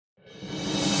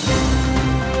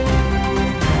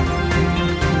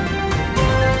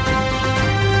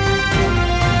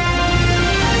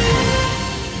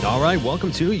right,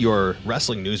 welcome to your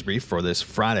wrestling news brief for this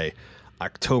Friday,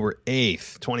 October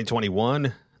 8th,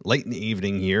 2021. Late in the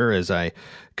evening here as I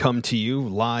come to you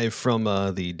live from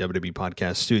the WWE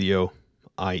podcast studio,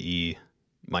 i.e.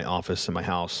 my office and my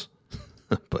house.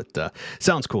 But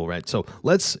sounds cool, right? So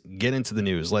let's get into the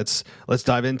news. Let's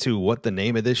dive into what the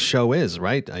name of this show is,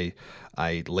 right?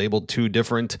 I labeled two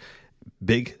different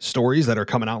big stories that are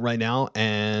coming out right now,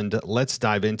 and let's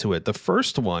dive into it. The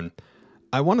first one,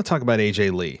 I want to talk about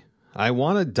AJ Lee. I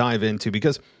want to dive into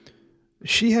because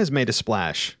she has made a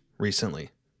splash recently.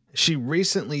 She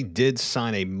recently did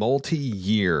sign a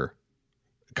multi-year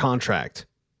contract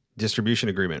distribution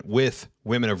agreement with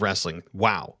Women of Wrestling.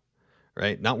 Wow.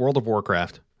 Right? Not World of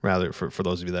Warcraft, rather, for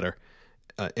those of you that are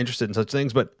interested in such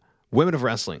things, but Women of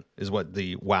Wrestling is what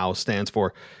the WOW stands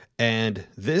for. And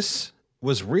this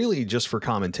was really just for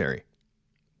commentary.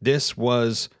 This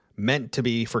was meant to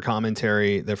be for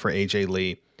commentary, for AJ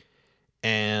Lee.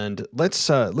 And let's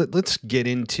get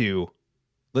into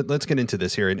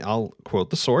this here, and I'll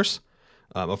quote the source.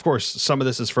 Of course, some of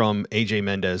this is from AJ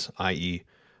Mendez, i.e.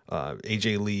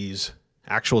 AJ Lee's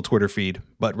actual Twitter feed,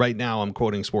 but right now I'm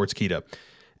quoting Sportskeeda,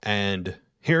 and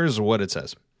here's what it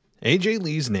says. AJ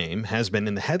Lee's name has been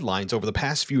in the headlines over the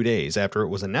past few days after it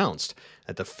was announced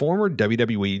that the former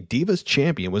WWE Divas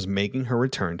Champion was making her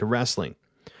return to wrestling.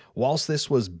 Whilst this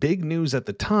was big news at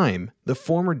the time, the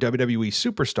former WWE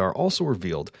superstar also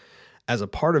revealed, as a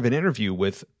part of an interview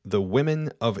with the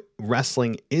Women of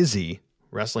Wrestling's Izzy,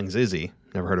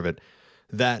 never heard of it,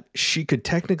 that she could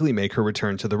technically make her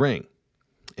return to the ring.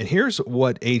 And here's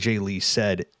what AJ Lee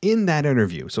said in that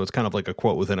interview. So it's kind of like a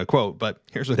quote within a quote, but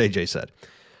here's what AJ said.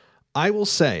 I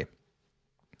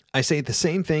say the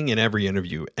same thing in every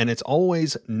interview, and it's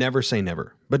always never say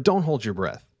never, but don't hold your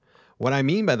breath. What I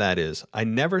mean by that is I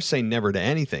never say never to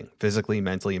anything, physically,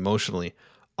 mentally, emotionally.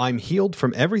 I'm healed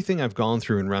from everything I've gone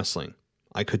through in wrestling.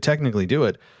 I could technically do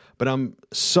it, but I'm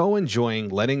so enjoying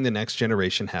letting the next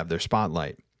generation have their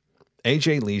spotlight.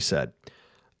 AJ Lee said,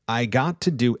 I got to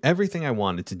do everything I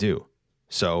wanted to do.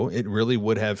 So it really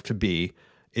would have to be,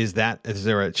 is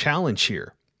there a challenge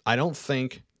here? I don't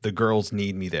think the girls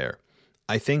need me there.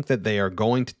 I think that they are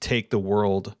going to take over the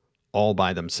world all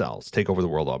by themselves.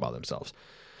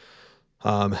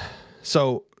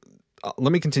 So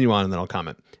let me continue on and then I'll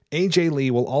comment. AJ Lee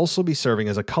will also be serving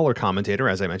as a color commentator,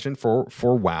 as I mentioned, for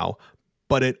WOW,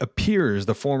 but it appears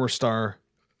the former star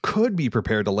could be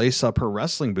prepared to lace up her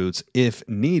wrestling boots if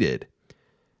needed.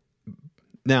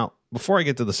 Now, before I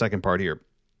get to the second part here,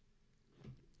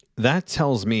 that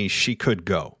tells me she could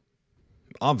go.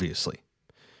 Obviously.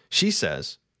 She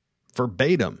says,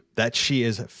 verbatim, that she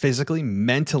is physically,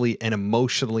 mentally, and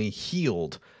emotionally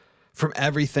healed from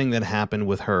everything that happened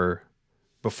with her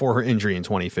before her injury in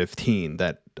 2015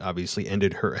 that obviously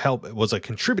ended her help, was a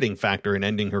contributing factor in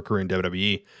ending her career in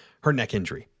WWE, her neck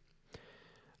injury.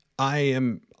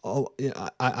 I'm a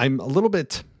little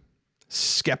bit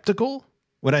skeptical.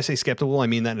 When I say skeptical, I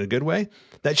mean that in a good way,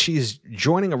 that she's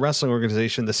joining a wrestling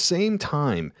organization the same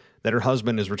time that her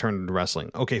husband is returning to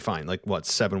wrestling. Okay, fine. Like what,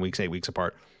 7 weeks, 8 weeks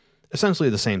apart, essentially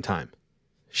at the same time.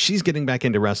 She's getting back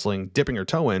into wrestling, dipping her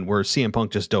toe in where CM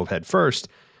Punk just dove head first.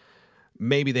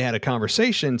 Maybe they had a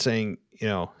conversation saying,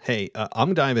 hey,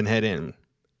 I'm diving head in.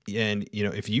 And,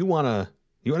 if you want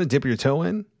to dip your toe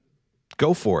in,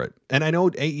 go for it. And I know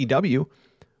AEW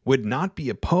would not be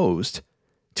opposed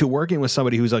to working with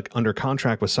somebody who's like under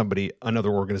contract with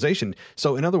another organization.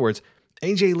 So in other words,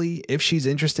 AJ Lee, if she's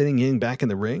interested in getting back in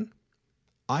the ring,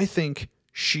 I think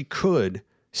she could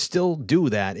still do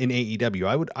that in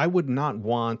AEW. I would not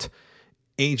want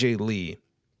AJ Lee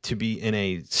to be in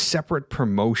a separate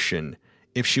promotion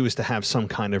if she was to have some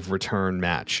kind of return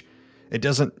match. It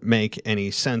doesn't make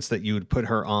any sense that you would put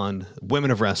her on Women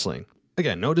of Wrestling.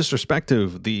 Again, no disrespect to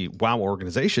the WOW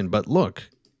organization, but look,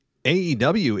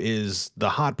 AEW is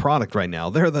the hot product right now.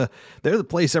 They're the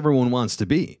place everyone wants to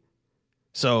be.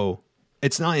 So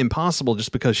it's not impossible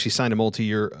just because she signed a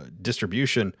multi-year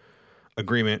distribution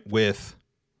agreement with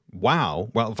WOW.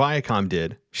 Well, Viacom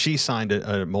did. She signed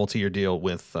a multi-year deal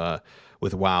with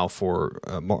WOW for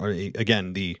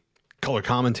again the color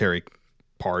commentary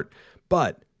part,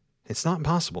 but it's not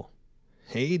impossible.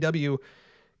 AEW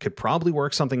could probably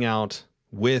work something out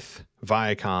with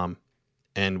Viacom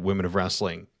and Women of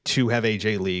Wrestling to have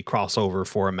AJ Lee cross over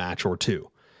for a match or two.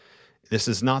 This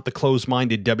is not the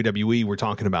closed-minded WWE we're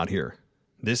talking about here.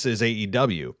 This is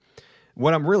AEW.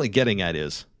 What I'm really getting at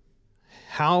is,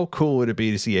 how cool would it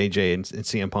be to see AJ and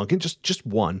CM Punk in just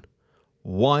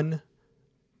one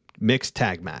mixed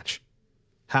tag match?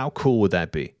 How cool would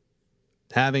that be?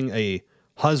 Having a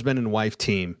husband and wife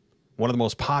team, one of the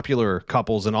most popular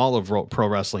couples in all of pro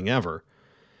wrestling ever,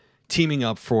 teaming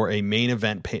up for a main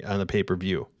event on the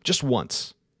pay-per-view. Just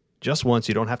once. Just once.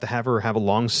 You don't have to have her have a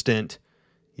long stint.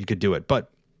 You could do it.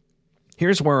 But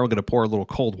here's where we're going to pour a little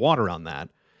cold water on that.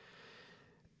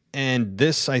 And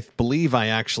this, I believe I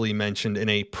actually mentioned in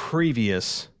a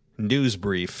previous news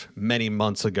brief many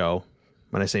months ago.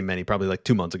 When I say many, probably like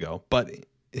 2 months ago. But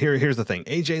here's the thing.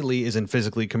 AJ Lee isn't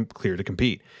physically clear to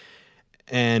compete.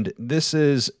 And this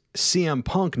is CM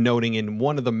Punk noting in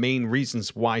one of the main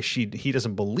reasons why he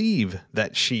doesn't believe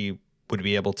that she would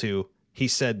be able to. He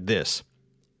said this,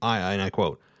 and I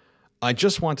quote, "I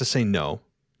just want to say no,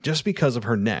 just because of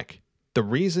her neck. The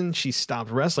reason she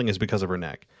stopped wrestling is because of her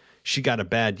neck. She got a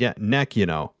bad neck,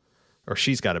 or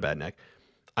she's got a bad neck.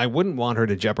 I wouldn't want her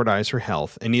to jeopardize her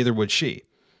health, and neither would she.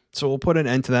 So we'll put an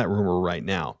end to that rumor right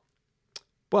now."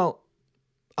 Well,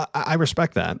 I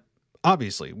respect that.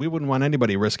 Obviously, we wouldn't want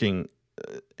anybody risking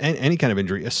any kind of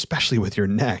injury, especially with your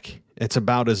neck. It's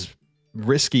about as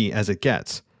risky as it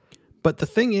gets. But the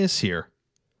thing is here,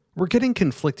 we're getting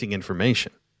conflicting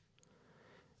information.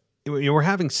 We're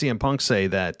having CM Punk say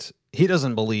that he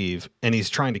doesn't believe, and he's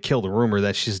trying to kill the rumor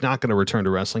that she's not going to return to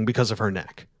wrestling because of her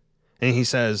neck. And he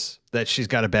says that she's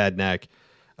got a bad neck.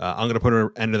 I'm going to put an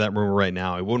end to that rumor right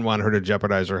now. I wouldn't want her to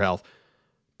jeopardize her health.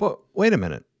 But wait a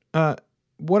minute.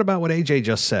 What about what AJ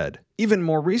just said? Even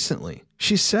more recently,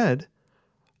 she said,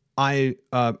 I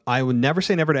would never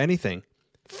say never to anything.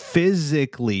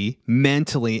 Physically,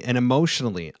 mentally, and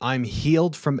emotionally, I'm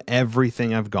healed from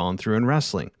everything I've gone through in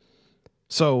wrestling.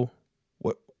 So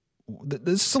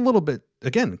this is a little bit,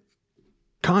 again,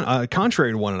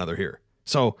 contrary to one another here.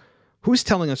 So who's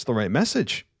telling us the right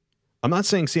message? I'm not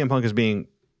saying CM Punk is being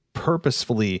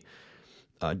purposefully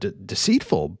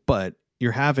deceitful, but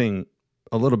you're having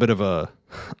a little bit of a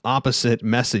opposite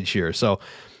message here. So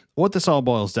what this all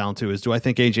boils down to is, do I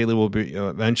think AJ Lee will be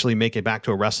eventually make it back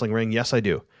to a wrestling ring? Yes, I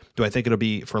do. Do I think it'll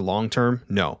be for long term?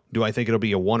 No. Do I think it'll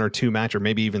be a 1 or 2 match or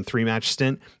maybe even 3 match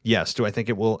stint? Yes. Do I think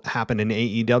it will happen in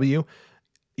AEW?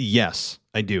 Yes,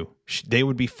 I do. They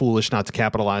would be foolish not to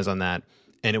capitalize on that,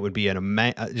 and it would be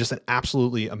just an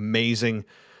absolutely amazing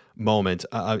moment.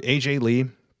 AJ Lee,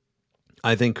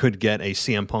 I think, could get a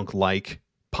CM Punk-like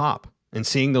pop, and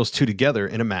seeing those two together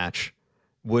in a match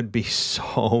would be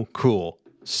so cool.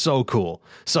 So cool.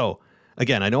 So,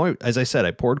 again, I know, as I said,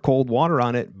 I poured cold water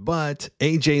on it, but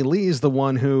AJ Lee is the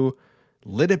one who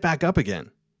lit it back up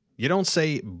again. You don't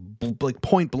say like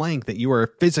point blank that you are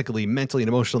physically, mentally, and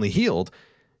emotionally healed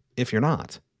if you're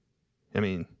not. I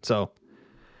mean, so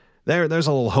there's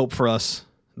a little hope for us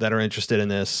that are interested in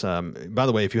this. By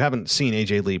the way, if you haven't seen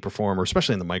AJ Lee perform, or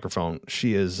especially in the microphone,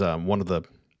 she is one of the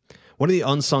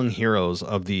unsung heroes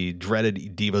of the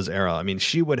dreaded Divas era. I mean,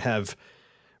 she would have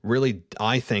really,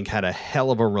 I think, had a hell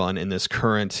of a run in this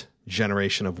current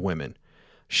generation of women.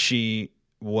 She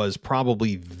was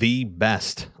probably the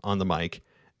best on the mic,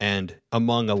 and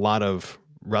among a lot of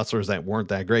wrestlers that weren't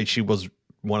that great, she was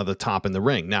one of the top in the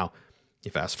ring. Now,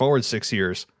 you fast forward 6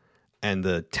 years, and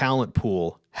the talent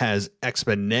pool has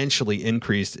exponentially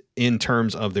increased in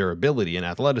terms of their ability and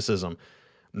athleticism. I'm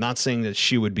not saying that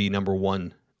she would be number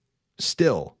one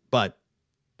still, but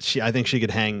I think she could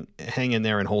hang in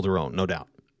there and hold her own, no doubt.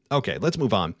 Okay, let's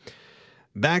move on.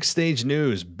 Backstage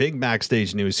news, big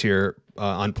backstage news here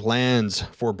on plans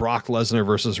for Brock Lesnar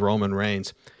versus Roman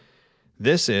Reigns.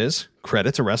 This is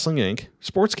credit to Wrestling Inc.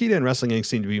 Sportskeeda and Wrestling Inc.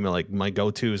 seem to be my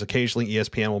go-tos. Occasionally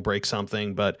ESPN will break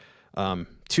something, but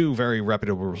two very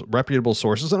reputable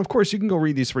sources. And of course, you can go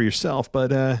read these for yourself,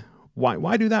 but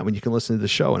why do that when you can listen to the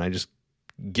show and I just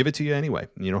give it to you anyway?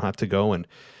 You don't have to go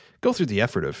through the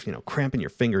effort of cramping your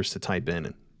fingers to type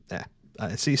in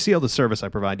and see all the service I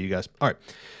provide to you guys. All right,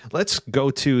 let's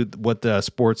go to what the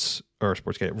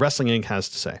Wrestling Inc. has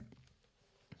to say.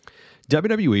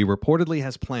 WWE reportedly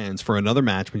has plans for another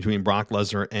match between Brock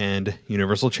Lesnar and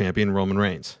Universal Champion Roman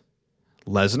Reigns.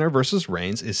 Lesnar versus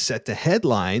Reigns is set to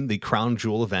headline the Crown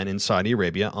Jewel event in Saudi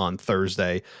Arabia on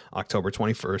Thursday, October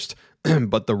 21st,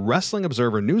 but the Wrestling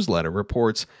Observer newsletter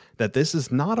reports that this is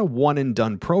not a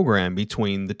one-and-done program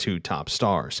between the two top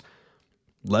stars.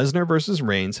 Lesnar versus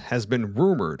Reigns has been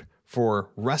rumored for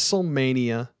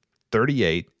WrestleMania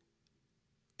 38,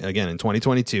 again in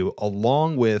 2022,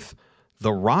 along with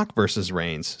The Rock versus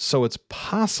Reigns, so it's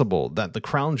possible that the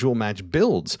Crown Jewel match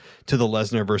builds to the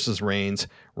Lesnar versus Reigns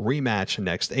rematch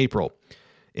next April.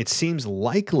 It seems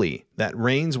likely that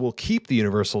Reigns will keep the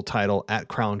Universal title at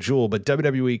Crown Jewel, but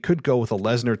WWE could go with a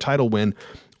Lesnar title win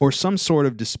or some sort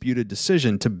of disputed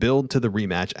decision to build to the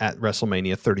rematch at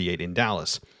WrestleMania 38 in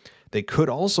Dallas. They could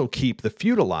also keep the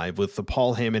feud alive with the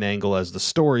Paul Heyman angle as the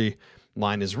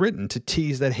storyline is written to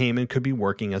tease that Heyman could be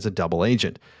working as a double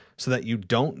agent. so that you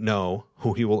don't know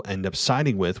who he will end up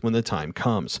siding with when the time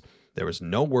comes. There was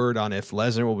no word on if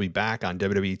Lesnar will be back on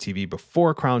WWE TV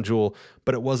before Crown Jewel,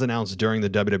 but it was announced during the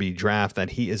WWE draft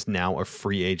that he is now a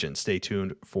free agent. Stay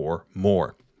tuned for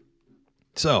more.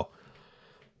 So,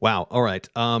 wow. All right.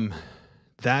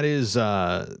 That is,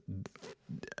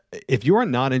 if you are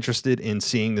not interested in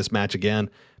seeing this match again,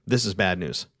 this is bad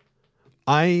news.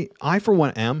 I for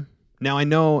one am. Now I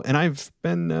know, and I've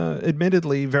been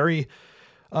admittedly very,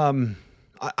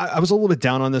 I was a little bit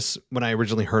down on this when I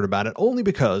originally heard about it, only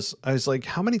because I was like,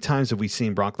 how many times have we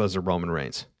seen Brock Lesnar, Roman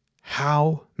Reigns?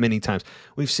 How many times?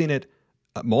 We've seen it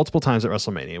multiple times at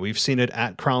WrestleMania. We've seen it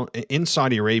at in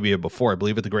Saudi Arabia before. I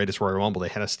believe at the Greatest Royal Rumble, they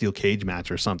had a steel cage match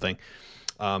or something.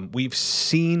 We've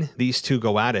seen these two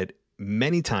go at it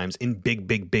many times in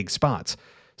big spots.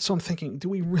 So I'm thinking, do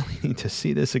we really need to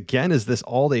see this again? Is this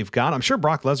all they've got? I'm sure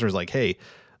Brock Lesnar is like, hey,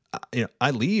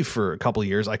 I leave for a couple of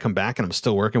years. I come back and I'm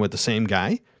still working with the same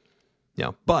guy.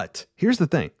 Yeah, but here's the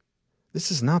thing. This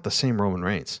is not the same Roman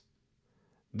Reigns.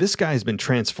 This guy has been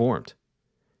transformed.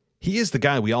 He is the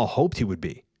guy we all hoped he would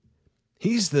be.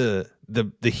 He's the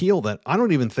heel that I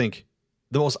don't even think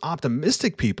the most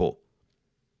optimistic people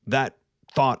that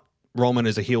thought Roman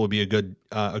as a heel would be a good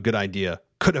idea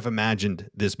could have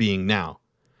imagined this being now.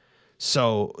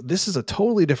 So this is a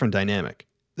totally different dynamic.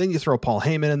 Then you throw Paul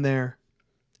Heyman in there,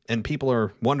 and people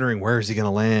are wondering, where is he going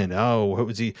to land? Oh, what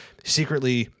was he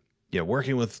secretly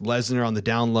working with Lesnar on the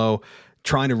down low,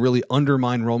 trying to really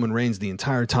undermine Roman Reigns the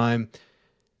entire time?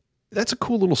 That's a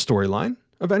cool little storyline.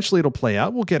 Eventually it'll play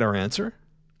out. We'll get our answer.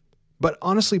 But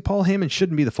honestly, Paul Heyman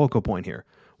shouldn't be the focal point here.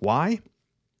 Why?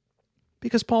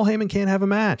 Because Paul Heyman can't have a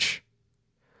match.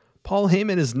 Paul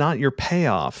Heyman is not your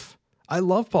payoff. I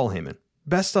love Paul Heyman.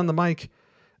 Best on the mic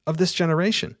of this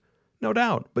generation. No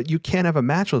doubt. But you can't have a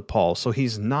match with Paul, so he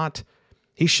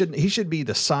should be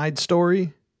the side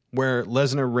story where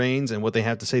Lesnar, Reigns, and what they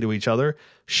have to say to each other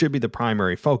should be the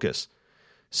primary focus.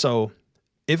 So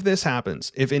if this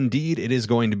happens, if indeed it is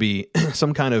going to be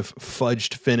some kind of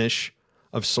fudged finish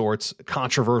of sorts,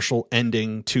 controversial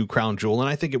ending to Crown Jewel, and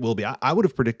I think it will be. I would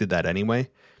have predicted that anyway.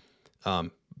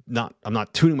 I'm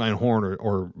not tooting my own horn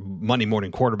or Monday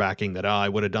morning quarterbacking that I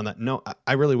would have done that. No,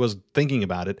 I really was thinking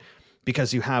about it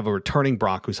because you have a returning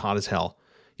Brock who's hot as hell.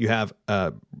 You have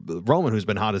Roman who's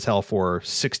been hot as hell for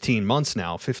 16 months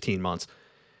now, 15 months.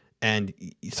 And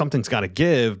something's got to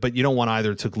give, but you don't want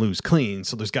either to lose clean.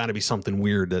 So there's got to be something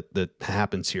weird that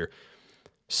happens here.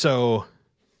 So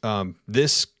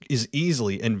this is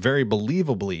easily and very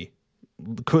believably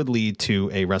could lead to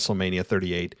a WrestleMania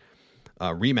 38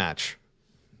 rematch.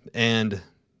 And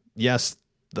yes,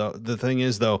 the thing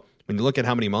is, though, when you look at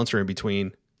how many months are in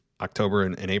between October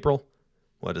and April,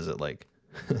 what is it, like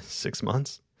 6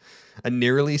 months?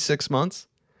 Nearly 6 months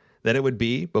that it would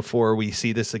be before we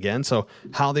see this again. So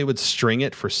how they would string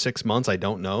it for 6 months, I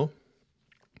don't know.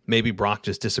 Maybe Brock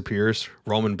just disappears.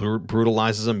 Roman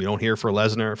brutalizes him. You don't hear from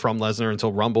Lesnar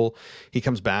until Rumble. He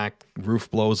comes back. Roof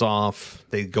blows off.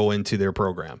 They go into their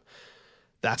program.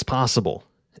 That's possible.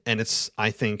 And it's,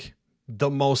 I think, the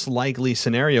most likely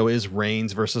scenario is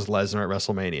Reigns versus Lesnar at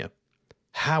WrestleMania.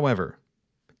 However,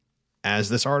 as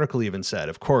this article even said,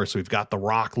 of course, we've got The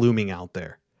Rock looming out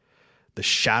there. The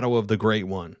shadow of the Great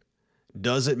One.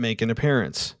 Does it make an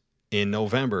appearance in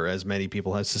November, as many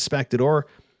people have suspected? Or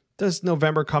does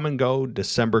November come and go,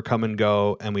 December come and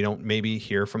go, and we don't maybe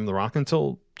hear from The Rock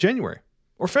until January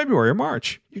or February or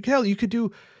March? You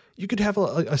could have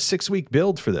a 6-week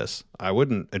build for this. I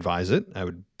wouldn't advise it. I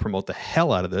would promote the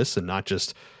hell out of this and not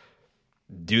just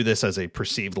do this as a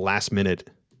perceived last-minute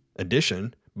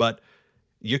addition, but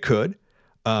you could.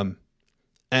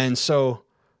 And so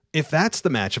if that's the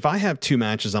match, if I have 2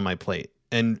 matches on my plate,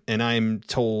 and I'm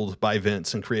told by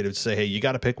Vince and creative to say, hey, you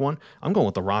got to pick one, I'm going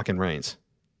with The Rock and Reigns.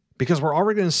 Because we're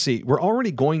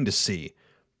already going to see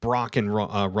Brock and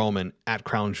Roman at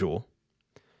Crown Jewel.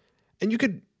 And you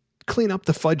could clean up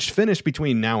the fudged finish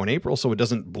between now and April so it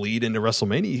doesn't bleed into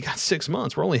WrestleMania. You got 6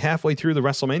 months. We're only halfway through the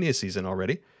WrestleMania season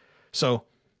already. So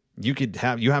you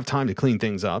have time to clean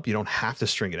things up. You don't have to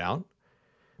string it out.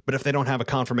 But if they don't have a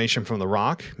confirmation from The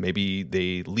Rock, maybe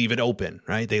they leave it open,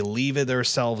 right? They leave it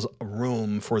themselves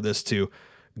room for this to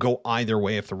go either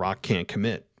way if The Rock can't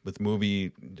commit with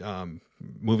movie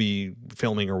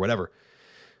filming or whatever,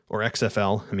 or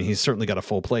XFL. I mean, he's certainly got a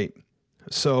full plate.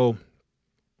 So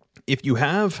if you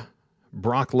have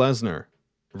Brock Lesnar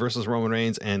versus Roman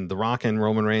Reigns and The Rock and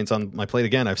Roman Reigns on my plate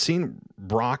again, I've seen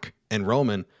Brock and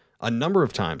Roman a number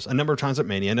of times at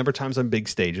Mania, a number of times on big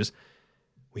stages.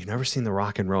 We've never seen The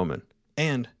Rock and Roman.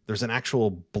 And there's an actual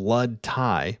blood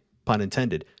tie, pun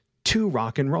intended, to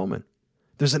Rock and Roman.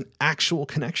 there's an actual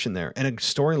connection there and a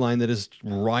storyline that is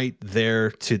right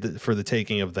there for the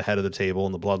taking of the head of the table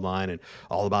and the bloodline and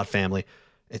all about family.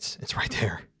 It's right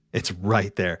there. It's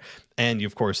right there. And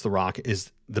of course, The Rock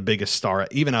is the biggest star,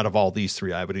 even out of all these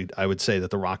three. I would say that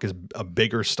The Rock is a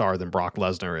bigger star than Brock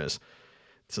Lesnar is.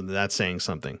 So that's saying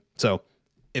something. So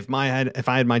if I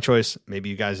had my choice, maybe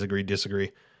you guys agree,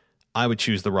 disagree, I would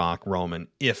choose The Rock Roman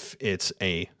if it's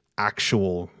a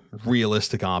actual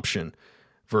realistic option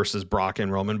versus Brock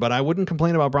and Roman. But I wouldn't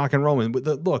complain about Brock and Roman.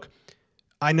 Look,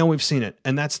 I know we've seen it,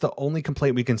 and that's the only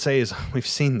complaint we can say is we've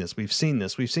seen this.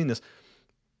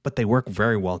 But they work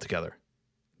very well together.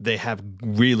 They have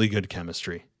really good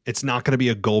chemistry. It's not going to be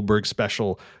a Goldberg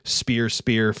special spear,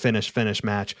 finish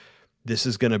match. This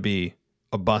is going to be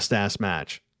a bust-ass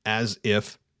match, as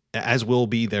will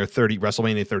be their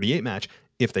WrestleMania 38 match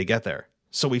if they get there.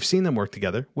 So we've seen them work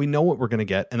together. We know what we're going to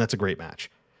get, and that's a great match.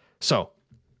 So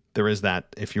there is that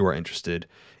if you are interested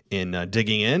in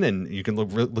digging in, and you can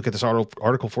look at this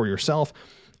article for yourself,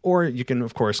 or you can,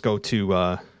 of course, go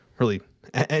to really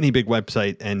any big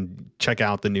website and check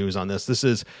out the news on this.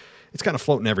 It's kind of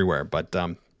floating everywhere, but let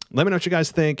me know what you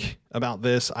guys think about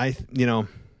this.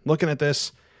 Looking at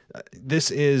this, this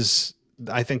is,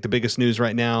 I think, the biggest news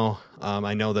right now.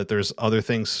 I know that there's other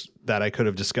things that I could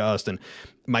have discussed, and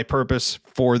my purpose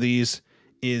for these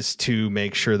is to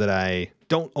make sure that I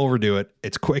don't overdo it.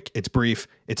 It's quick, it's brief,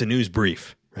 it's a news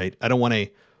brief, right? I don't want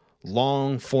a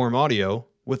long form audio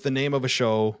with the name of a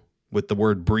show with the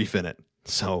word brief in it.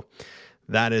 So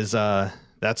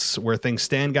that's where things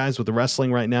stand, guys, with the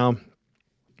wrestling right now.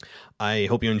 I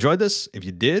hope you enjoyed this. If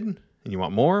you did and you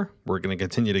want more, we're going to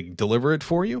continue to deliver it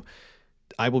for you.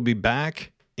 I will be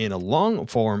back in a long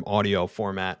form audio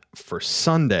format for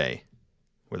Sunday,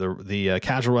 where the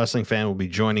casual wrestling fan will be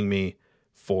joining me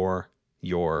for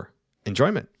your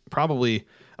enjoyment. Probably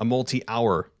a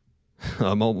multi-hour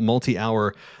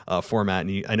format.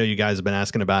 And I know you guys have been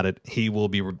asking about it. He will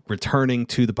be returning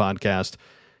to the podcast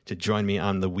to join me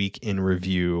on the week in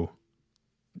review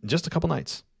in just a couple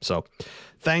nights. So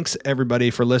thanks everybody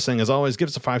for listening. As always, give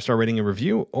us a 5-star rating and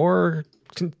review, or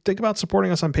think about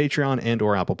supporting us on Patreon and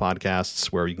or Apple Podcasts,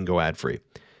 where you can go ad free.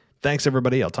 Thanks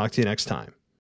everybody. I'll talk to you next time.